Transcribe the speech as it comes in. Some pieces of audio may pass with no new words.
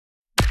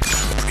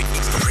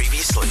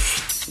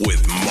Seriously,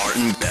 with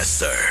Martin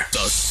Bester. The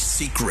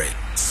Secret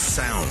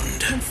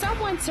Sound. Can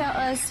someone tell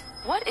us,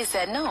 what is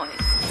that noise?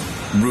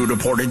 Rude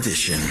Report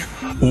Edition.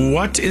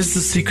 What is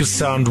the secret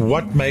sound?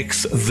 What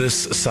makes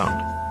this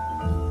sound?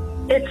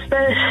 It's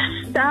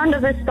the sound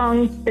of a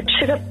song that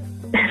Sugar...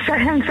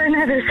 Sorry, I'm so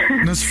nervous.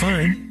 That's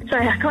fine.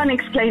 Sorry, I can't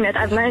explain it.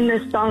 I've known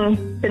this song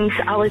since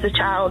I was a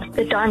child.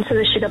 The Dance of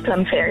the Sugar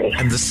Plum Fairy.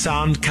 And the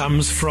sound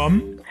comes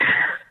from?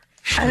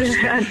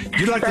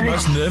 You're like the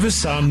most nervous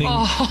sounding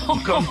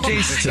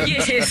contestant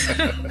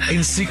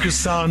in Secret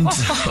Sound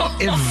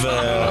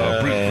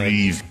ever.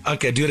 Breathe.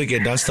 Okay, do it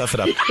again. Don't stuff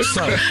it up.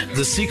 So,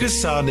 the secret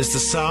sound is the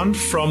sound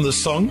from the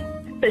song?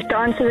 The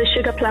Dance of the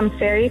Sugar Plum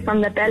Fairy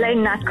from the ballet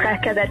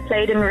Nutcracker that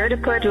played in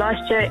Roodepoort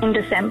last year in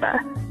December.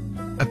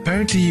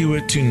 Apparently you were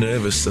too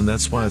nervous and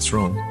that's why it's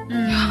wrong.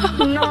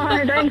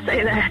 No, don't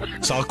say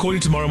that. So I'll call you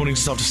tomorrow morning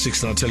just after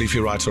 6 and I'll tell you if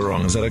you're right or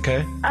wrong. Is that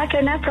okay?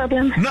 Okay, no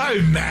problem.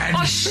 No, man.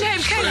 Oh,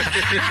 shame, Caleb.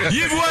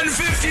 You've won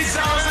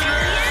 50,000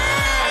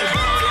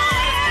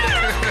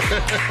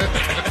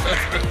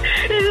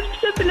 It's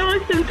flipping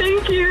awesome,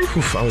 thank you.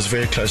 Oof, I was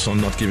very close on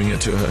not giving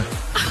it to her.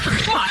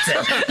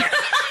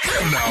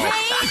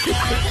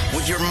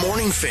 With your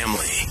morning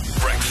family.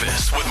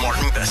 Breakfast with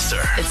Martin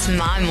Bester. It's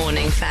my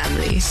morning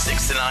family.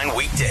 6 to 9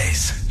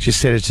 weekdays. She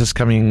said it's just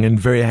coming in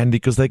very handy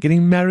because they're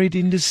getting married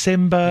in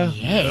December.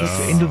 Yes. It's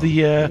the end of the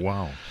year.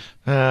 Wow.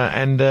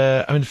 I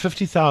mean,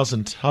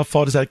 50,000. How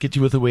far does that get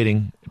you with a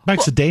wedding? It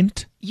makes a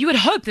dent. You would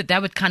hope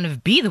that would kind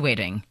of be the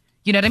wedding.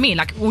 You know what I mean?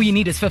 Like, all you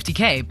need is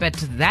 50K, but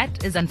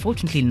that is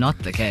unfortunately not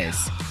the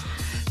case.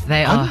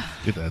 They are...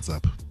 It adds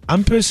up.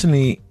 I'm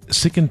personally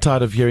sick and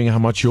tired of hearing how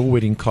much your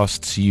wedding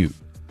costs you.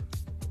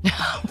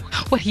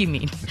 What do you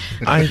mean?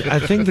 I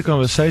think the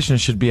conversation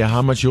should be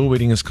how much your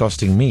wedding is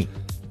costing me.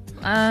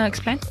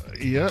 Explain.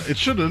 Yeah, it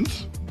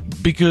shouldn't.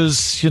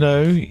 Because, you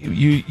know,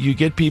 you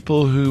get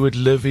people who would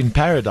live in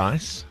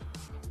paradise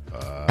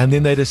and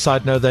then they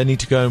decide, no, they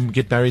need to go and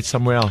get married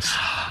somewhere else.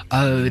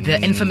 Oh,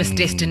 the infamous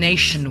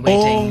destination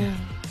wedding.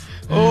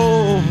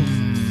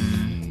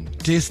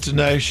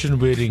 Destination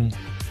wedding.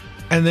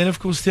 And then, of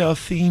course, there are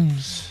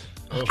themes.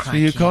 So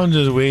crikey. you can't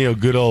just wear your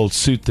good old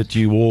suit that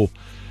you wore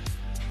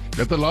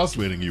At the last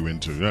wedding you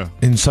went to, yeah.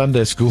 in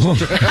Sunday school.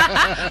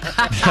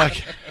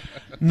 Like,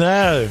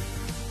 no.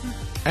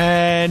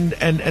 And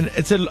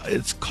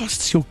it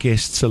costs your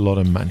guests a lot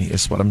of money,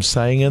 is what I'm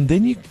saying. And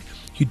then you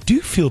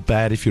do feel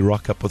bad if you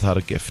rock up without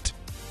a gift.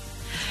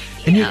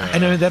 And I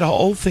mean, that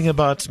whole thing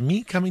about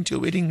me coming to a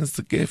wedding is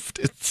the gift.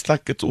 It's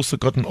like it's also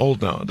gotten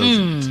old now,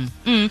 doesn't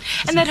it?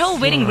 And that whole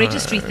wedding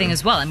registry thing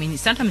as well. I mean,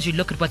 sometimes you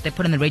look at what they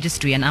put in the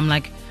registry and I'm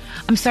like,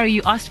 I'm sorry,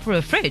 you asked for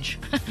a fridge.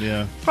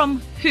 Yeah.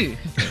 From who?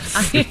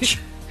 I mean,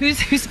 who's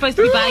supposed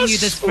to be buying you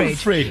this for a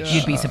fridge? fridge?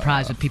 You'd be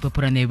surprised what people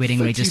put on their wedding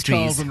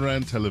registries. 30,000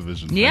 Rand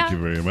television. Yeah. Thank you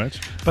very much.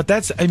 But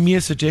that's a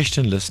mere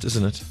suggestion list,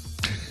 isn't it?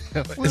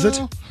 Is it?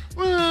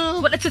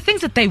 Well, it's the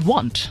things that they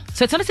want.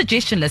 So it's not a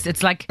suggestion list.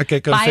 It's like, Okay,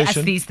 buy us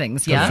confession. these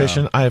things. Yeah.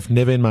 Confession, I have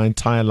never in my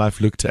entire life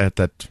looked at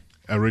that.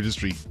 A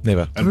registry.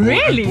 Never. And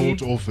Really?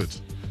 bought off it.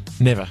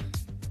 Never.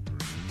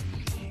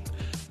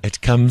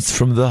 It comes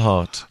from the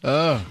heart.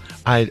 Ah,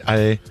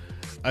 I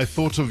I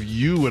thought of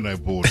you when I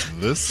bought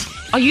this.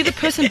 Are you the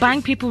person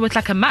buying people with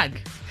like a mug?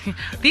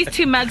 These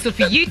 2 mugs are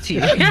for you two.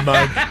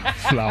 mug.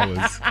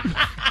 Flowers.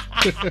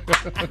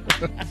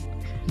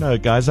 No,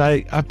 guys,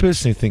 I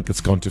personally think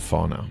it's gone too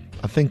far now.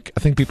 I think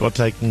people are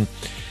taking.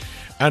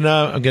 I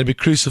know I'm going to be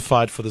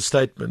crucified for the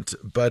statement,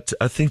 but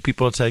I think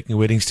people are taking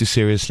weddings too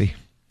seriously.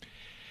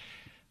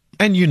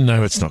 And you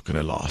know it's not going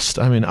to last.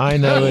 I mean, I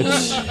know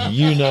it.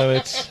 You know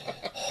it.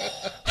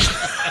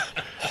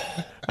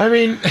 I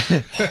mean,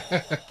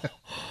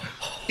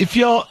 if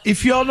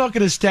you're not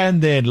going to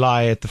stand there and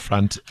lie at the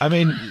front, I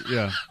mean,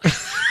 Yeah.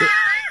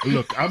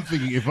 Look, I'm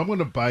thinking if I'm going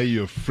to buy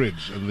you a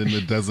fridge and then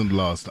it doesn't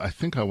last, I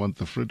think I want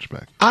the fridge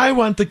back. I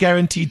want the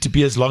guarantee to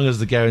be as long as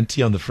the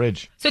guarantee on the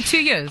fridge. So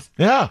 2 years.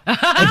 Yeah.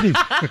 At least.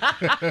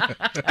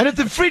 And if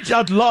the fridge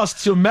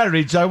outlasts your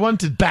marriage, I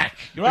want it back.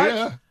 Right?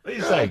 Yeah. What are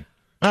you saying?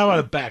 I want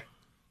it back.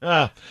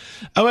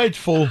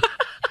 084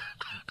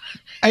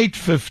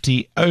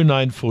 850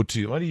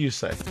 0942. What do you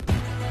say?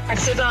 Ek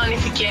sit daar in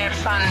die verkeer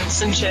van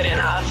Centurion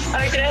af.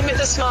 Ek ry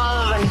met 'n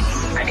smaal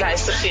want ek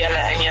luister vir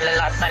julle en julle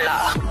laat my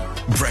lag.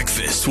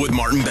 Breakfast with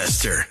Martin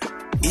Bester.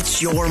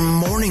 It's your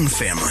morning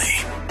family.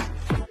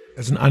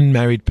 As an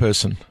unmarried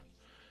person,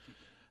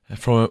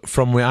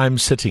 from where I'm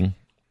sitting,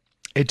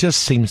 it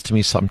just seems to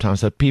me sometimes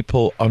that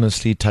people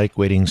honestly take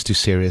weddings too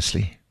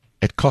seriously.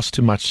 It costs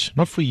too much,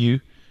 not for you,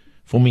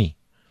 for me,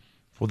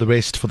 for the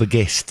rest, for the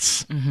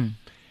guests. Mm-hmm.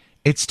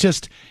 It's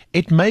just,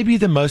 it may be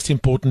the most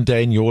important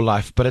day in your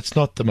life, but it's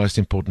not the most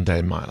important day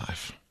in my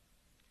life.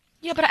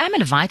 Yeah, but I'm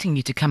inviting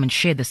you to come and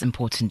share this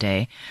important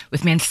day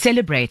with me and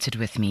celebrate it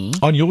with me.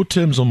 On your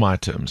terms or my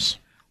terms?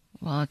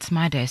 Well, it's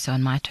my day, so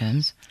on my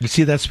terms. You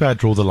see, that's where I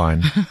draw the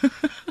line.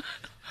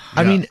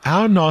 I mean,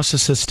 how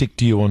narcissistic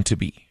do you want to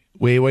be?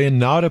 Where you're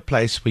now at a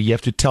place where you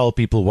have to tell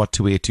people what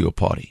to wear to your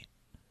party.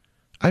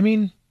 I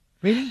mean,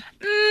 really?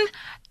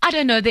 I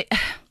don't know.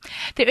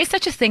 There is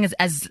such a thing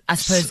as I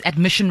suppose,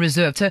 admission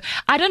reserved. So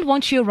I don't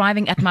want you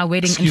arriving at my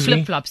wedding Excuse in me?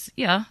 flip-flops.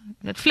 Yeah,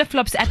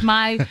 flip-flops at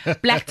my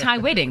black tie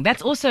wedding.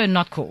 That's also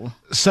not cool.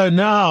 So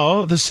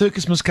now the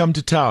circus must come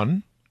to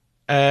town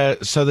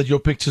so that your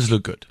pictures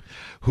look good.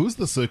 Who's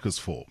the circus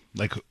for?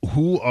 Like,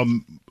 who are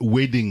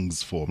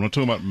weddings for? I'm not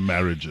talking about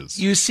marriages.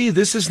 You see,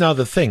 this is now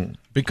the thing,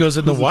 because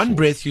in the Who's it one for?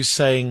 breath you're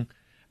saying,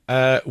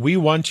 we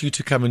want you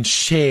to come and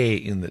share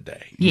in the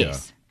day.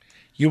 Yes.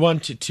 You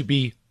want it to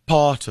be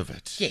part of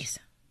it. Yes.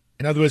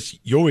 In other words,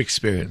 your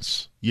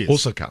experience Yes.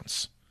 also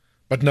counts.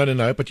 But no,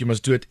 but you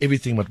must do it,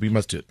 everything what we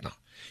must do it now.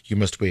 You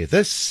must wear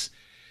this.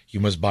 You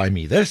must buy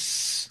me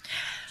this.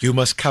 You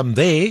must come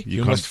there.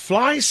 You can't- must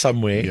fly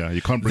somewhere. Yeah,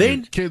 you can't bring then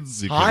your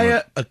kids. You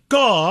hire a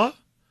car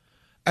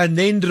and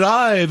then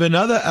drive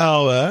another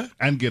hour.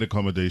 and get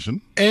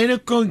accommodation. En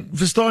ek kon,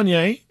 verstaan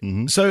jy?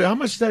 Mm-hmm. So how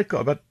much does that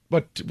cost?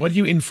 But what are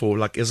you in for,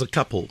 like as a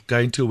couple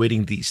going to a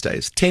wedding these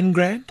days? 10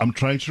 grand? I'm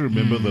trying to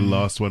remember the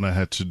last one I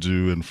had to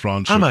do in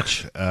France. How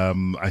much?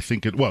 I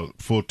think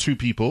for 2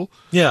 people.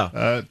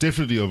 Yeah.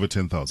 Definitely over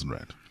 10,000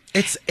 rand.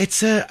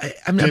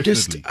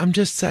 I'm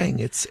just saying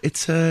it's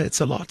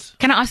a lot.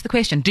 Can I ask the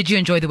question? Did you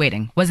enjoy the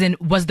wedding? Was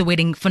the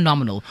wedding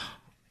phenomenal?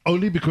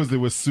 Only because they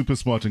were super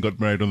smart and got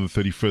married on the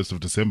 31st of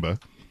December.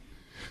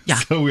 Yeah.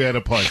 So we had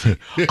a party.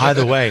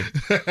 Either way,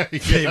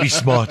 very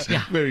smart.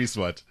 Yeah. Very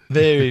smart.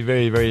 Very,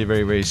 very, very,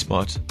 very, very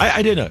smart.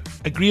 I don't know.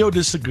 Agree or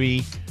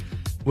disagree?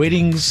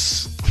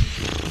 Weddings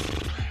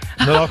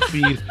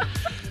 084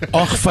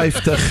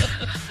 850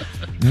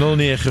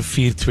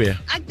 0942.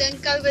 Ek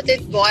dink COVID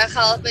het baie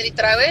gehelp met die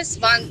troues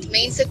want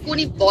mense kon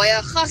nie baie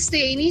gaste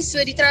hê nie,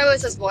 so die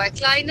troues was baie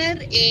kleiner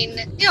en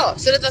ja,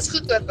 so dit was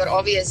goedkoper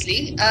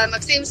obviously.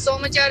 Ek stem saam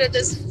met jou, dit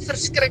is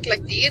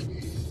verskriklik duur.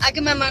 Ek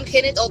en my man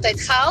gee net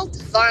altyd geld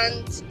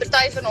want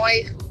party van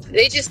daai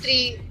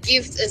registry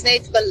gifts is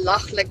net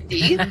belaglik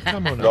duur.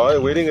 Come on now.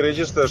 Daai wedding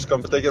registers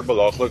kan baie keer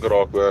belaglik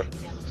raak hoor.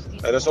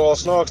 En dis al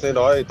snaaks net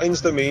daai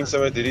einste mense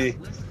met hierdie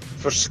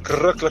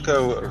verskriklike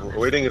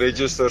wedding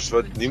registers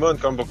wat niemand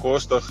kan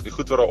bekostig, die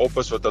goed wat daar op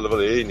is wat hulle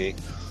wil hê nie.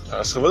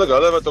 As gewoonlik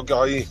hulle wat ook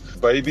daai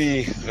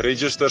baby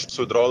registers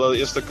sodra hulle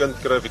eerste kind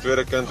kry, of die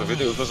tweede kind of weet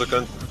nie hoeveelste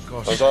kind,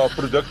 dan is daar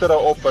produkte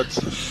daarop wat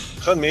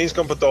geen mens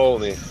kan betaal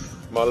nie.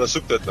 Maar hulle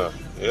soek dit nou,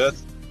 jy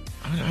weet.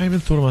 I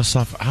even thought of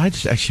myself, I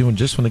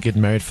just want to get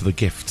married for the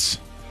gifts.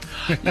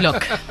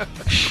 Look,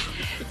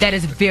 that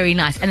is very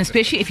nice. And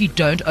especially if you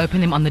don't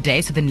open them on the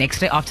day, so the next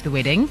day after the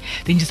wedding,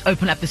 then you just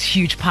open up this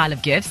huge pile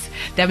of gifts.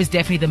 That was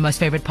definitely the most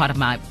favorite part of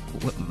my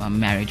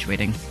marriage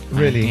wedding.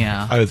 Really?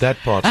 Yeah. Oh, that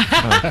part.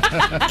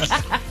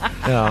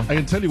 Yeah. I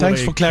can tell you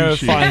Thanks what for I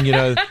appreciate.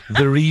 clarifying,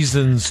 the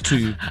reasons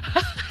too.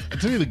 I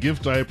tell you the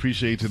gift I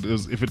appreciated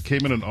is if it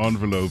came in an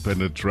envelope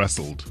and it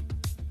rustled.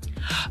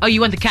 Oh,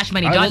 you want the cash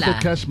money I dollar? want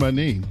the cash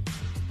money.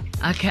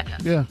 Okay.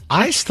 Yeah.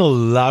 I still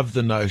love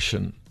the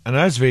notion, and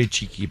I know it's very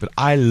cheeky, but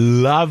I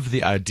love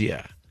the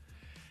idea.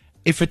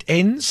 If it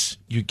ends,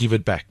 you give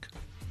it back.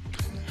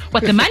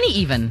 What, the money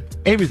even?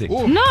 Everything.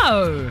 Oh.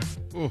 No.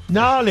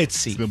 Now let's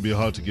see. It's going to be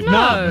hard to give No.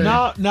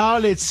 back. Now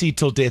let's see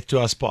till death do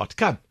us part.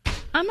 Come.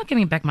 I'm not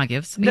giving back my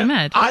gifts. Are you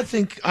mad? I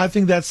think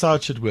that's how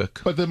it should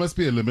work. But there must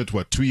be a limit,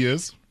 2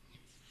 years?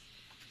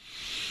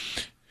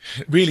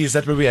 Really, is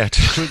that where we're at?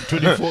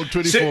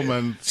 24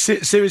 months.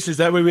 Seriously, is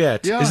that where we're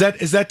at? Yeah.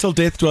 Is that till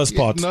death do us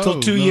part? No, till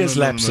 2 no, years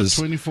no, no, no. lapses.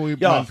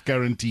 24-month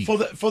guarantee.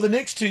 For the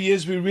next 2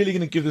 years, we're really going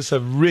to give this a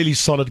really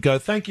solid go.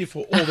 Thank you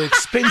for all the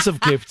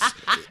expensive gifts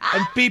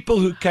and people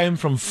who came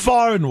from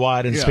far and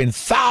wide and spent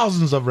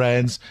thousands of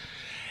rands,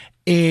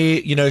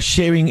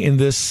 sharing in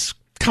this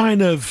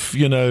kind of,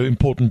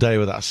 important day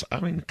with us.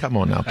 I mean, come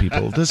on now,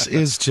 people. This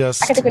is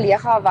just... Ek het 'n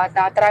kollega wat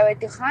na troue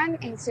toe gaan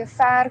en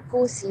sover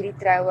kos hierdie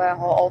troue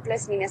haar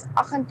plus minus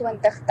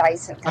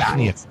 28,000 rand. Ag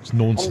nee, it's Om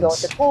daar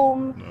nonsense. te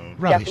kom, die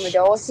Rubbish.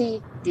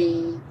 akkommodasie,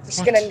 die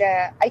verskillende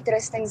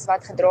uitrustings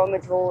wat gedra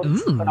moet word,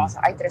 van ons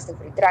uitrusting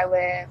vir die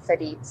troue, vir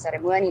die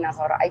seremonie, dan is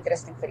daar 'n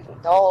uitrusting vir die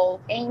onthaal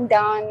en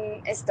dan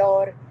is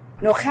daar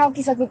nog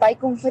geldjies wat moet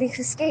bykom vir die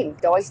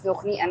geskenk. Daai is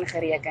nog nie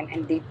ingereken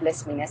in die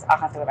plus minus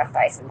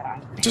 28,000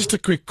 rand. Just a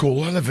quick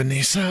call. Hello,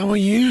 Vanessa. How are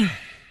you?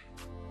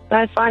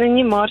 I'm fine, and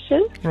you,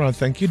 Martin? Right,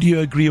 thank you. Do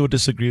you agree or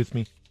disagree with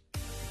me?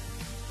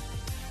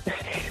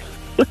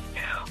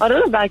 I don't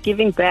know about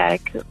giving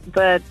back,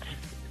 but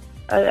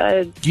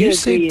I do You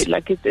agree. said-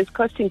 Like it's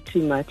costing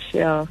too much.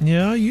 Yeah.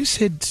 Yeah, you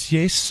said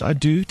yes, I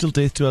do, till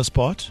death do us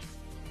part.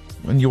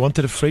 And you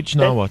wanted a fridge,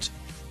 now what?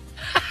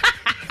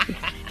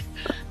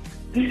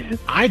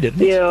 I didn't.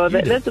 Yeah, You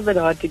did. that's a bit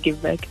hard to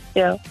give back.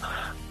 Yeah.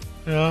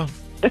 Yeah.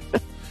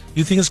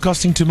 You think it's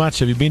costing too much?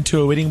 Have you been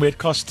to a wedding where it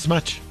costs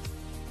much?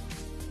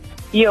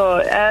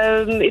 Yeah,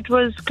 it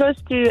was close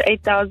to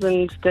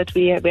 8,000 that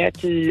we had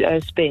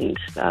to spend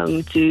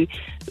to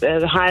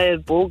hire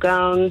ball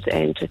gowns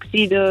and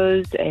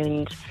tuxedos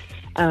and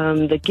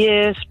the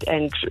gift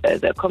and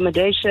the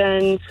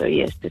accommodation. So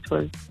yes, it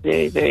was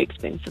very, very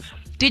expensive.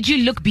 Did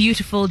you look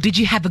beautiful? Did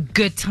you have a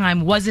good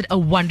time? Was it a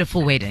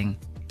wonderful wedding?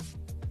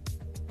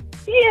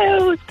 Yeah,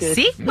 it was good.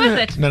 See? Worth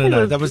it.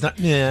 No. That was not.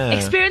 Yeah.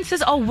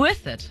 Experiences are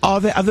worth it. Are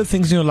there other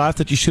things in your life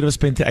that you should have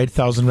spent the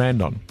 8,000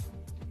 rand on?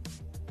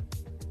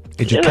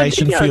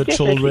 Education Yeah, for your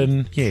definitely.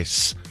 children,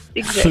 yes.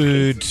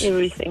 Exactly. Food.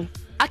 Everything.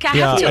 Okay, I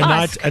have to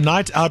ask. A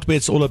night out where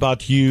it's all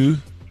about you.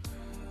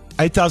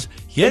 8,000.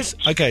 Yes.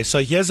 Okay. So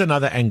here's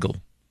another angle.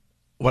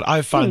 What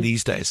I find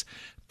these days,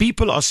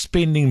 people are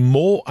spending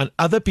more on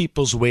other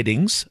people's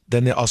weddings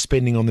than they are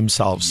spending on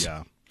themselves.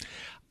 Yeah.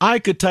 I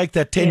could take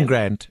that 10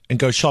 grand and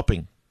go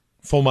shopping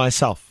for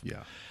myself.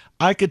 Yeah.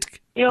 I could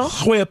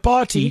throw a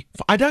party.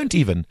 I don't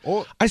even.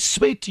 I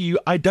swear to you,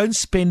 I don't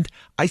spend.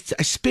 I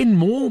spend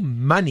more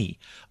money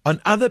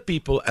on other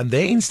people and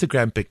their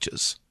Instagram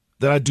pictures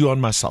than I do on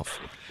myself.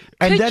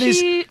 And Could that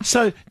is you-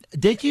 so.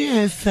 Did you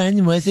have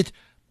fun? Was it?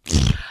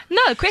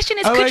 No, question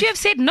is, could you have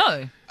said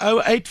no?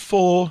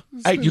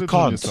 0848. You it on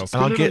can't. yourself.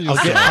 And Spend it on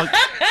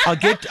I'll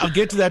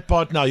get to that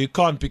part now. You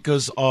can't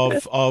because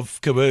of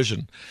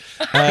coercion.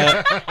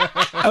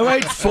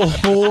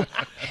 0844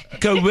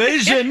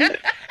 coercion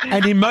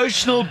and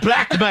emotional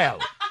blackmail.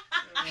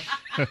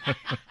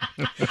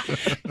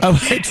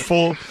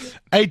 084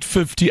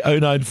 850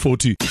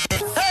 0942.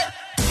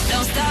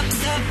 Don't stop,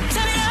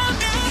 turn it up.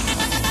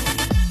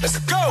 Let's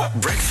go.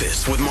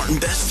 Breakfast with Martin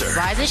Bester.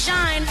 Rise and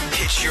shine.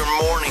 It's your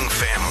morning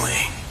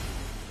family.